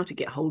as to how to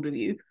get hold of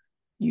you.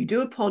 You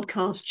do a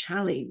podcast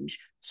challenge.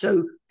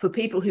 So for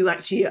people who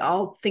actually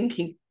are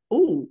thinking,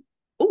 oh,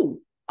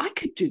 I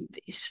could do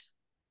this.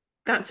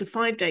 That's a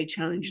 5-day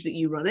challenge that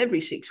you run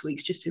every 6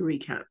 weeks, just to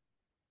recap.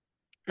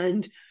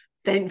 And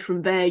then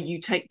from there, you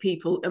take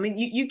people. I mean,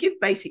 you give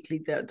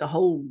basically the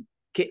whole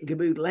kit and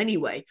caboodle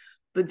anyway,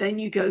 but then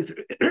you go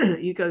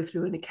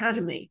through an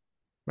academy,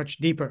 Much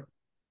deeper.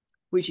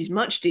 which is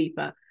much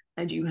deeper,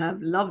 and you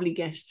have lovely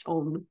guests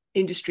on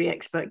industry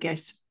expert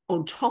guests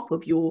on top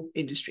of your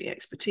industry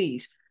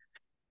expertise.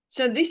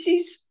 So this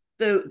is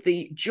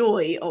the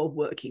joy of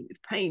working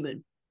with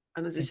Payman.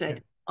 And as I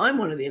said, I'm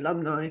one of the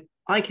alumni.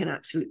 I can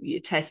absolutely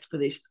attest for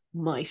this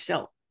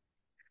myself.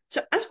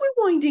 So as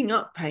we're winding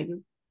up,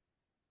 Payman,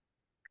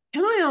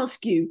 can I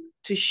ask you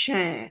to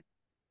share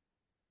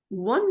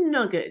one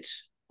nugget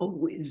of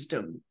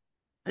wisdom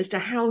as to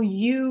how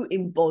you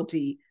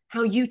embody,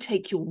 how you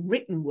take your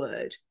written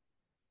word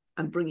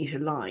and bring it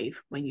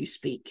alive when you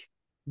speak?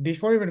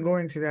 Before even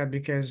going to that,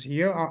 because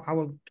I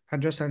will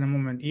address that in a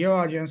moment. Your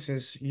audience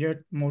is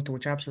your motto,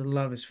 which I absolutely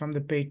love, is from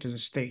the page to the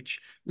stage.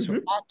 So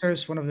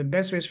authors, one of the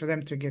best ways for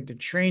them to get the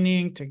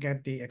training, to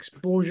get the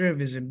exposure,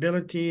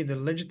 visibility, the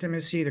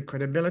legitimacy, the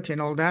credibility,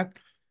 and all that.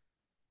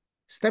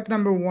 Step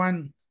number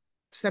one,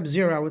 step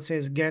zero, I would say,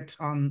 is get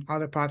on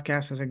other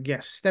podcasts as a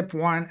guest. Step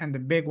one, and the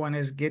big one,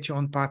 is get your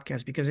own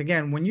podcast. Because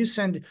again, when you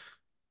send,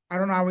 I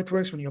don't know how it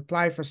works when you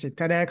apply for, say,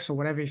 TEDx or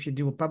whatever, if you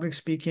do public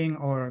speaking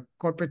or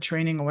corporate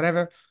training or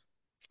whatever,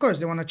 of course,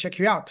 they want to check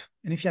you out.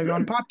 And if you have your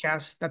own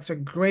podcast, that's the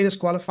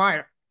greatest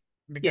qualifier.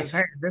 Because,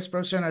 hey, this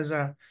person has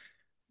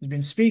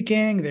been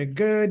speaking, they're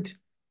good,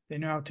 they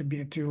know how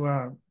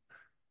to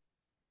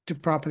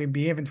properly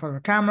behave in front of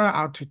a camera,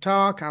 how to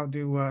talk, how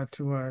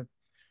to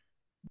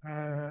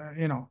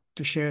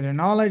share their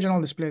knowledge and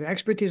all, display the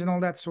expertise and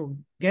all that. So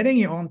getting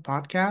your own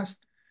podcast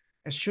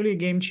is truly a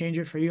game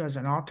changer for you as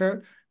an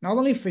author, not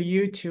only for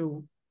you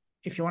to,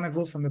 if you want to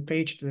go from the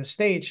page to the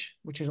stage,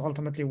 which is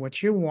ultimately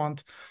what you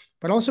want,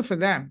 but also for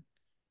them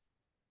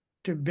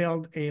to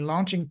build a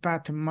launching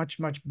pad to much,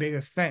 much bigger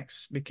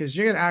things, because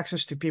you get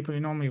access to people you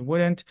normally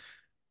wouldn't.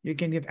 You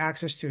can get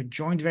access to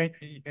joint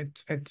venture.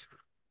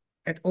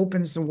 It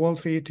opens the world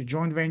for you to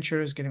joint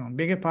ventures, getting on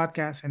bigger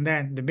podcasts, and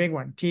then the big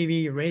one,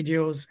 TV,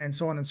 radios, and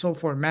so on and so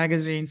forth,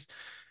 magazines.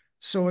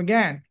 So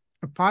again,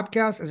 a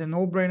podcast is a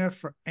no-brainer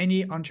for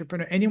any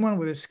entrepreneur, anyone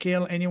with a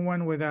skill,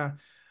 anyone with a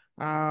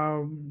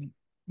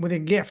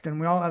gift, and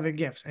we all have a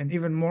gift. And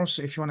even more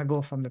so, if you want to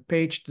go from the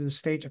page to the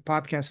stage, a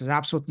podcast is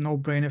absolute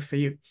no-brainer for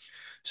you.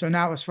 So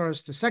now, as far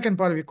as the second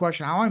part of your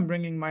question, how I'm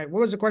bringing what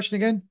was the question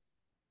again?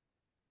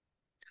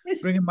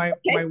 Bringing my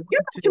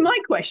to my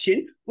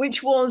question,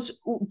 which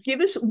was,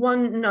 give us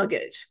one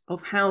nugget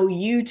of how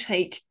you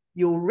take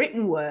your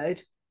written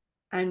word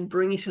and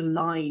bring it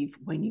alive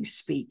when you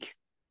speak.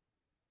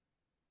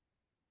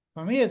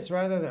 For me, it's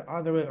rather the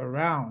other way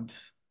around.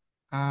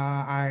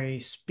 I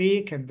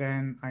speak and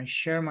then I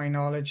share my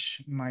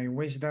knowledge, my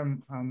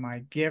wisdom, my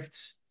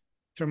gifts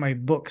through my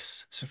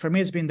books. So for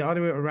me, it's been the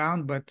other way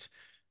around, but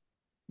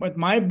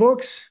my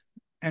books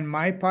and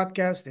my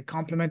podcast, they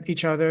complement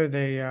each other.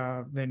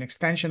 They're an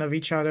extension of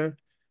each other.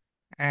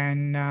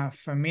 And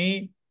for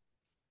me,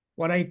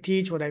 what I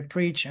teach, what I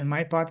preach in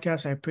my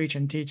podcast, I preach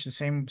and teach the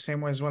same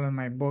way as well in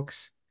my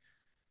books.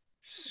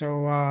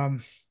 So I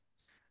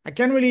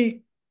can't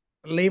really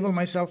label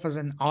myself as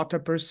an author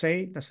per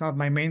se. That's not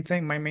my main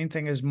thing. My main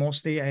thing is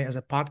mostly as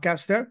a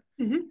podcaster.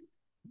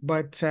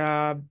 But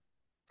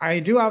I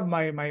do have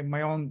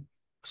my own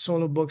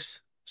solo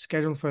books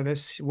scheduled for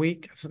this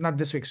week. So not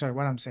this week, sorry,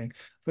 what I'm saying.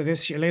 For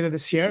this year, later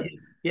this year.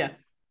 Yeah.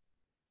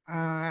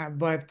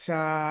 But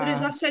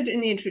as I said in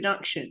the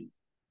introduction,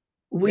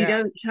 we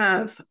don't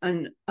have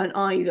an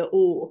either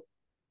or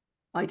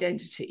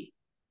identity.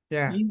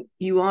 Yeah.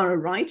 You are a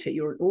writer,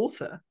 you're an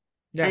author,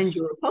 and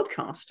you're a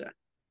podcaster.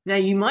 Now,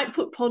 you might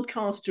put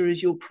podcaster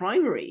as your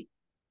primary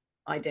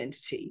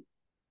identity,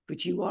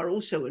 but you are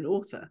also an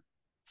author.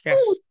 4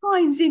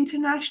 times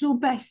international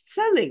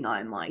best-selling,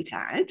 I might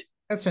add.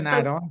 That's an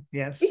add-on,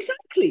 yes.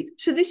 Exactly.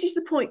 So this is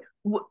the point.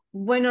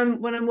 When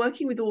I'm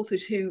working with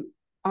authors who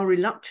are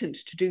reluctant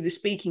to do the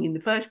speaking in the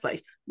first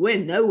place,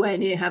 we're nowhere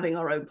near having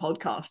our own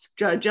podcast.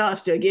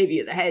 Just to give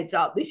you the heads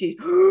up, this is,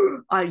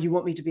 you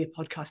want me to be a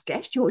podcast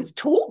guest? You want me to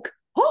talk?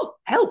 Oh,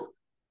 help.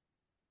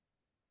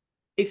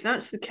 If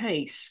that's the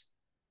case,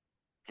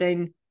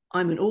 then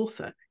I'm an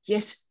author.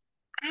 Yes,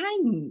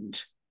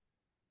 and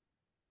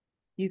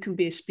you can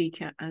be a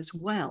speaker as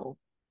well.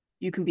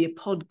 You can be a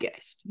pod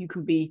guest. You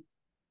can be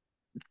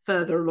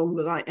further along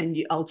the line. And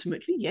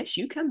ultimately, yes,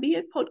 you can be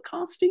a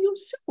podcaster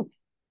yourself.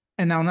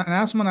 And now an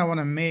announcement I want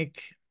to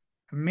make,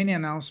 a mini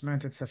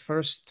announcement. It's the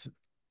first,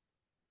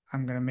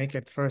 I'm going to make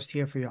it first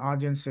here for your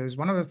audiences.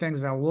 One of the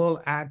things I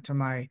will add to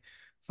my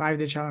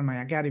 5-day challenge,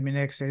 my Academy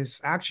next, is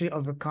actually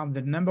overcome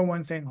the number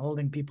one thing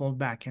holding people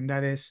back. And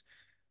that is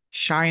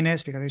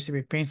shyness, because I used to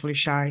be painfully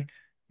shy,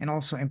 and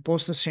also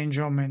imposter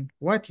syndrome. And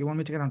what, you want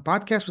me to get on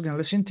podcast? Who's going to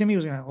listen to me?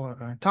 Who's going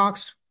to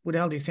talks? Who the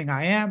hell do you think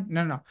I am?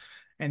 No.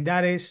 And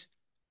that is,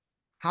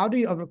 how do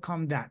you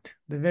overcome that?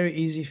 The very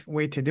easy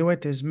way to do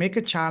it is make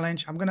a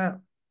challenge. I'm going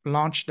to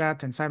launch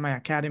that inside my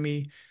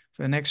academy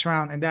for the next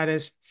round. And that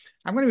is,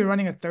 I'm going to be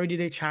running a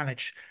 30-day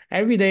challenge.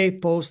 Every day,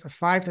 post a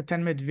 5 to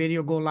 10-minute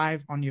video, go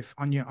live on your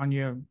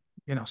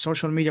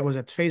social media, was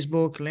it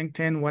Facebook,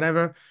 LinkedIn,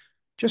 whatever.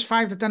 Just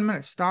 5 to 10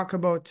 minutes. Talk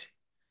about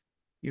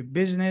your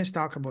business,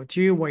 talk about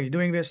you, why you're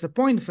doing this. The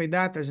point for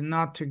that is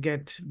not to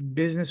get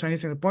business or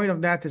anything. The point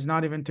of that is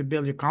not even to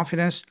build your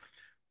confidence.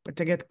 but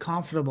to get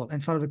comfortable in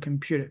front of the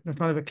computer, in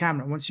front of the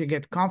camera. Once you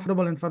get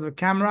comfortable in front of the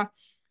camera,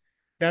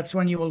 that's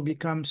when you will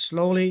become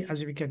slowly,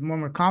 as you get more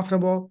and more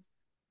comfortable,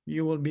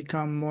 you will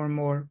become more and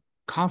more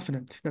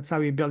confident. That's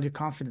how you build your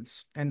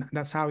confidence. And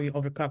that's how you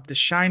overcome the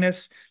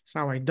shyness. That's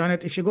how I done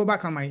it. If you go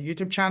back on my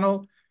YouTube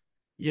channel,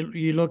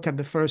 you look at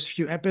the first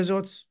few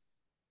episodes,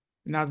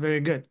 not very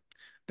good.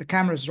 The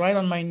camera's right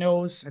on my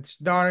nose. It's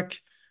dark.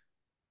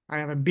 I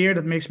have a beard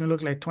that makes me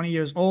look like 20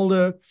 years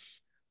older.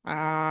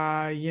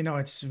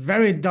 It's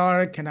very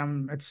dark, and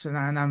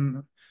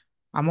I'm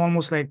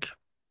almost like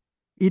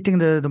eating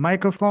the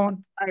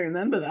microphone. I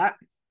remember that.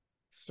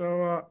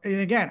 So and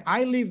again,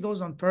 I leave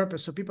those on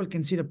purpose so people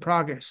can see the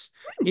progress.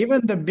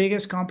 Even the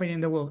biggest company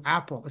in the world,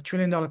 Apple, $1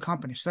 trillion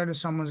company, started in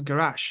someone's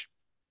garage.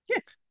 Yeah.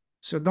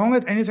 So don't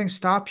let anything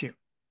stop you.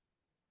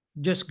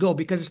 Just go,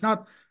 because it's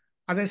not,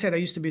 as I said, I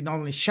used to be not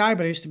only shy,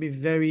 but I used to be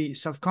very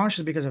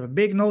self-conscious because I have a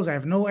big nose. I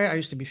have no hair. I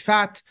used to be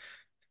fat.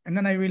 And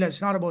then I realized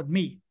it's not about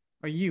me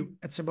or you.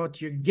 It's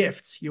about your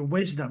gifts, your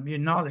wisdom, your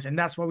knowledge. And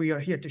that's why we are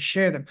here, to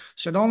share them.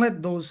 So don't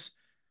let those,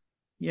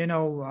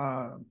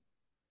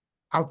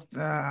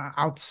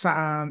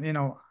 outside,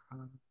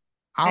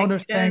 outer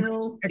things,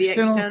 The external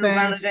external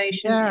things. validation.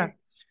 Yeah.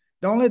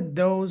 Don't let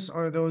those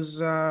or those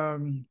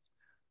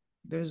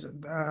there's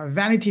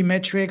vanity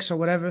metrics or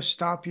whatever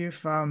stop you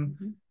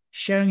from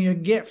sharing your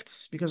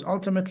gifts, because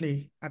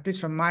ultimately, at least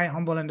from my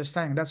humble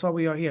understanding, that's why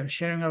we are here,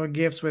 sharing our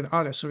gifts with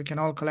others so we can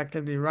all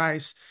collectively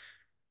rise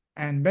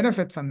and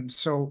benefit from them.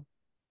 So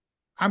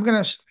I'm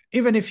gonna,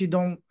 even if you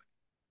want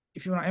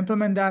to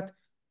implement that,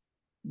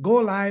 go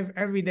live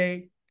every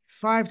day,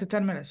 5 to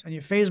 10 minutes on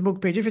your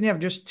Facebook page. Even if you have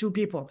just 2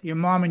 people, your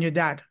mom and your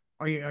dad,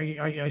 or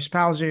your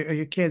spouse, or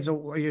your kids,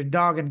 or your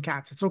dog and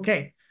cats, it's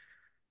okay.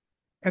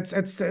 It's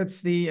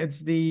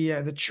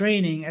the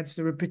training, it's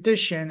the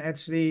repetition,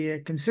 it's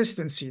the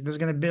consistency that's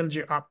going to build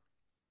you up.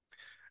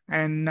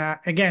 And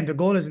again, the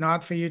goal is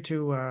not for you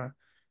to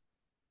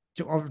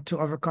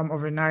overcome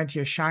overnight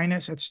your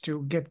shyness. It's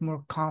to get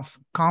more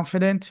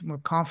confident, more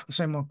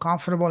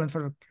comfortable in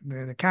front of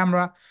the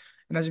camera.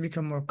 And as you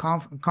become more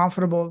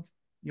comfortable,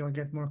 you'll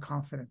get more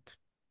confident.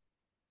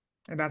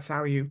 And that's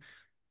how you.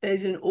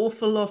 There's an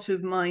awful lot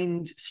of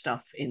mind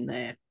stuff in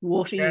there.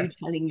 What are you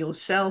telling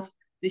yourself?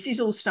 This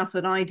is all stuff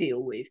that I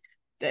deal with.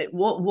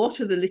 What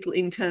are the little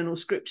internal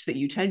scripts that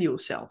you tell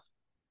yourself?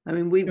 I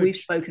mean, we've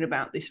spoken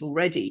about this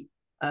already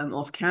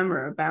off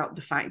camera, about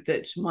the fact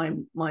that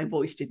my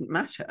voice didn't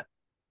matter.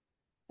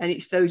 And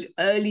it's those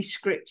early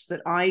scripts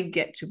that I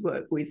get to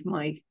work with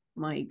my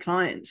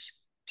clients,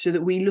 so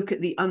that we look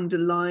at the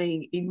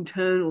underlying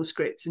internal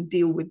scripts and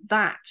deal with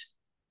that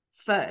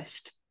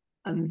first.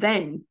 And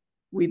then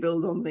we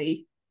build on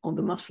the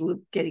muscle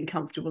of getting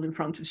comfortable in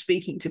front of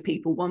speaking to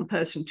people, 1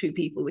 person, 2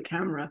 people, the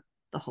camera,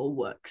 the whole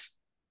works.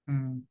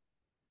 Indeed,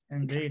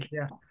 exactly.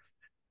 Yeah.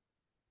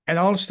 It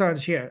all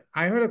starts here.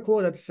 I heard a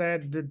quote that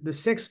said that the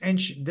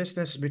 6-inch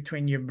distance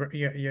between your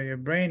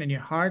brain and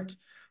your heart,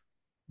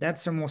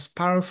 that's the most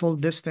powerful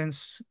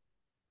distance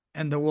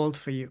in the world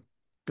for you,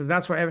 because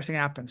that's where everything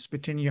happens,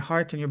 between your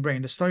heart and your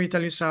brain. The story you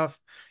tell yourself,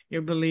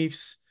 your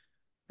beliefs,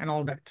 and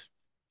all that.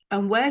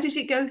 And where does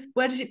it go?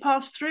 Where does it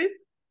pass through?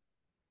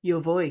 Your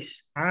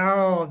voice.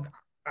 Oh,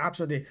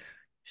 absolutely.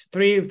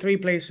 Three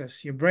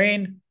places: your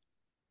brain,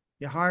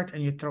 your heart,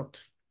 and your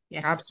throat.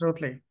 Yes.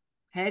 Absolutely.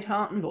 Head,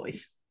 heart, and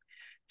voice.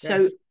 So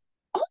yes.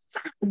 On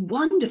that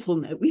wonderful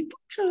note, we've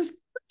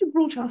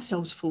brought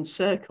ourselves full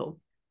circle.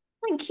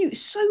 Thank you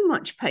so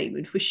much,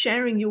 Payman, for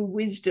sharing your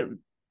wisdom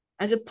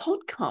as a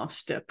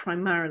podcaster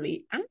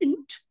primarily, and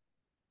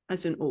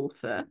as an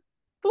author,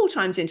 4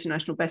 times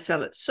international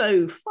bestseller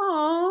so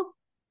far.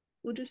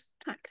 We'll just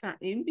tack that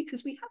in,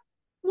 because we have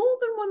more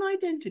than one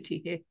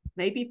identity here.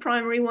 Maybe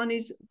primary one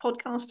is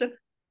podcaster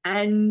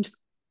and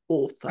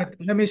author.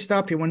 Let me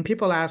stop you. When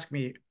people ask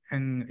me,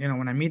 and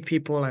when I meet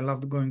people, I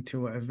love going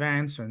to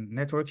events and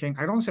networking.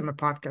 I don't say I'm a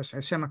podcast.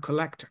 I say I'm a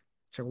collector.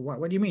 So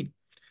what do you mean?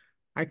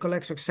 I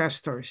collect success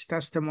stories,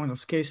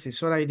 testimonials, case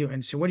studies. What I do.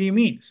 And so, what do you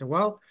mean? So,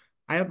 well,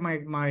 I help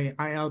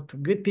I help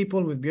good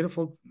people with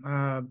beautiful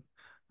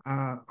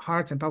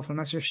hearts and powerful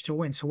messages to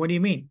win. So, what do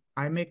you mean?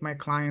 I make my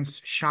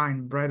clients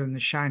shine brighter than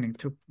shining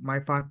through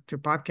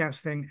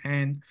podcasting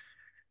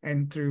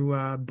and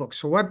through books.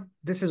 So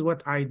this is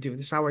what I do.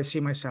 This is how I see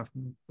myself,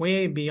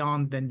 way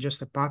beyond than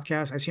just a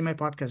podcast. I see my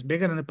podcast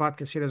bigger than a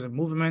podcast. I see it as a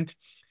movement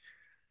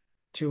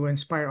to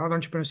inspire other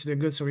entrepreneurs to do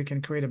good, so we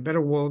can create a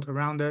better world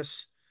around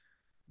us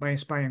by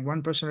inspiring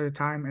 1 person at a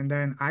time. And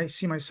then I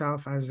see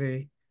myself as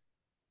a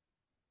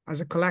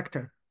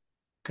collector,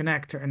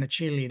 connector, and a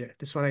cheerleader.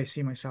 That's what I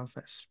see myself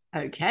as.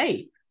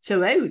 Okay. So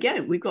there we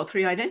go. We've got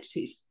 3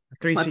 identities.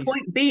 3 My C's.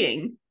 point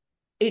being,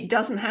 it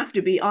doesn't have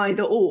to be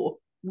either or.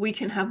 We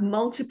can have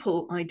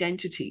multiple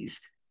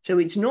identities. So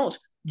it's not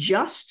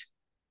just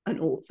an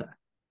author.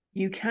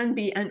 You can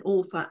be an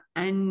author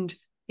and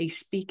a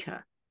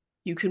speaker.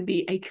 You can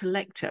be a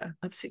collector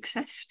of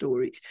success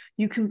stories.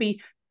 You can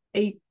be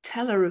a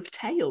teller of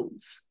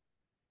tales,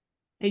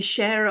 a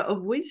sharer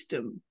of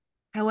wisdom,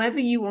 however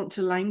you want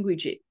to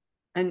language it.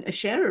 And a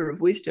sharer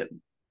of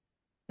wisdom,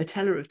 a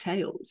teller of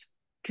tales,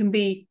 can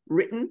be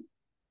written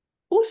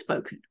or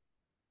spoken.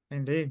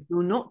 Indeed.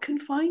 You're not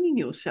confining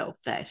yourself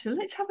there. So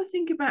let's have a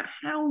think about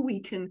how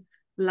we can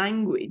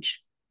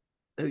language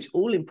those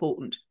all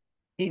important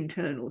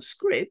internal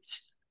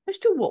scripts as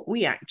to what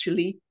we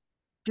actually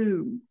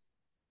do.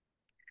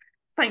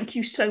 Thank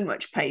you so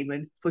much,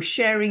 Payman, for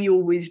sharing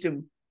your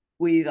wisdom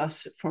with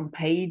us from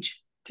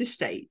page to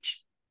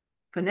stage.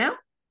 For now,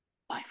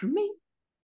 bye from me.